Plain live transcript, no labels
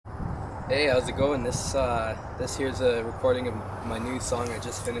Hey, how's it going? This here's a recording of my new song. I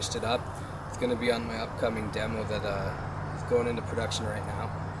just finished it up. It's gonna be on my upcoming demo that is going into production right now.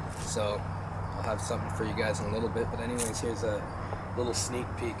 So I'll have something for you guys in a little bit. But anyways, here's a little sneak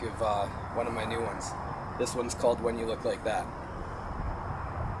peek of one of my new ones. This one's called "When You Look Like That."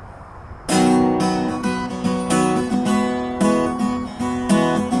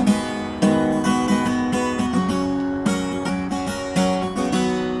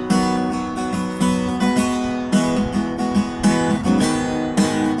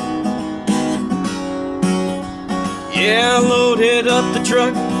 Yeah, I loaded up the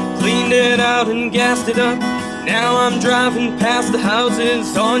truck, cleaned it out and gassed it up. Now I'm driving past the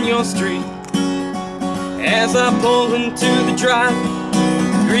houses on your street. As I pull into the drive,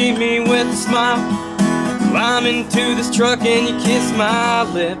 greet me with a smile. Climb into this truck and you kiss my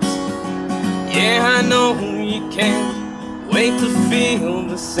lips. Yeah, I know you can't wait to feel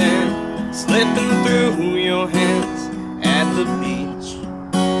the sand slipping through your hands at the beach.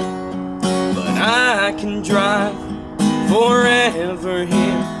 But I can drive forever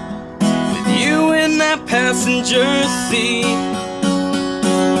here with you in that passenger seat.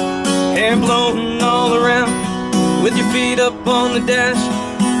 Hair blowing all around with your feet up on the dash,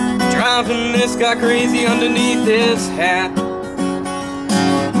 driving this guy crazy underneath his hat.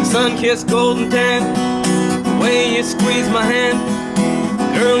 Sun-kissed golden tan, the way you squeeze my hand.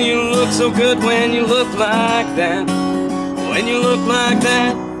 Girl, you look so good when you look like that. When you look like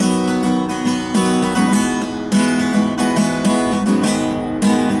that.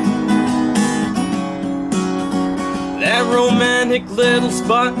 That romantic little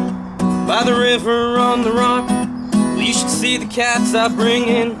spot by the river on the rock. Well, you should see the cats I bring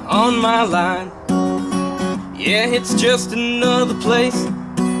in on my line. Yeah, it's just another place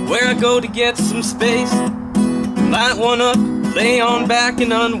where I go to get some space. Light one up, lay on back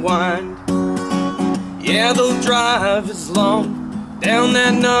and unwind. Yeah, the drive is long down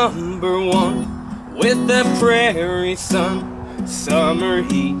that number one with that prairie sun, summer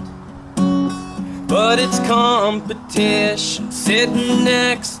heat. But it's competition sitting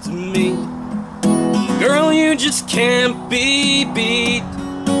next to me. Girl, you just can't be beat.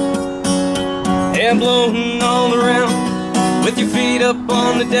 Hair blowing all around with your feet up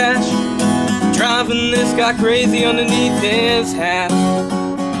on the dash, driving this guy crazy underneath his hat.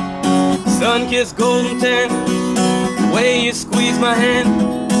 Sun-kissed golden tan, the way you squeeze my hand.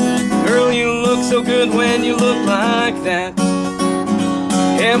 Girl, you look so good when you look like that.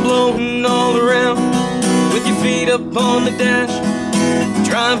 Hair blowing all around with your feet up on the dash,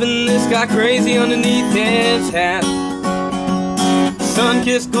 driving this guy crazy underneath his hat.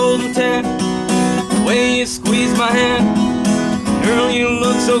 Sun-kissed golden tan, the way you squeeze my hand. Girl, you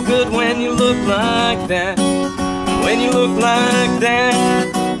look so good when you look like that. When you look like that.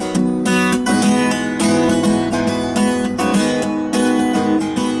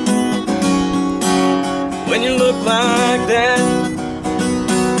 When you look like that.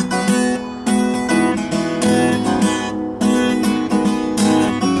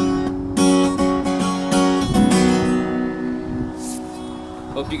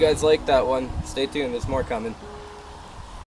 Hope you guys like that one. Stay tuned, there's more coming.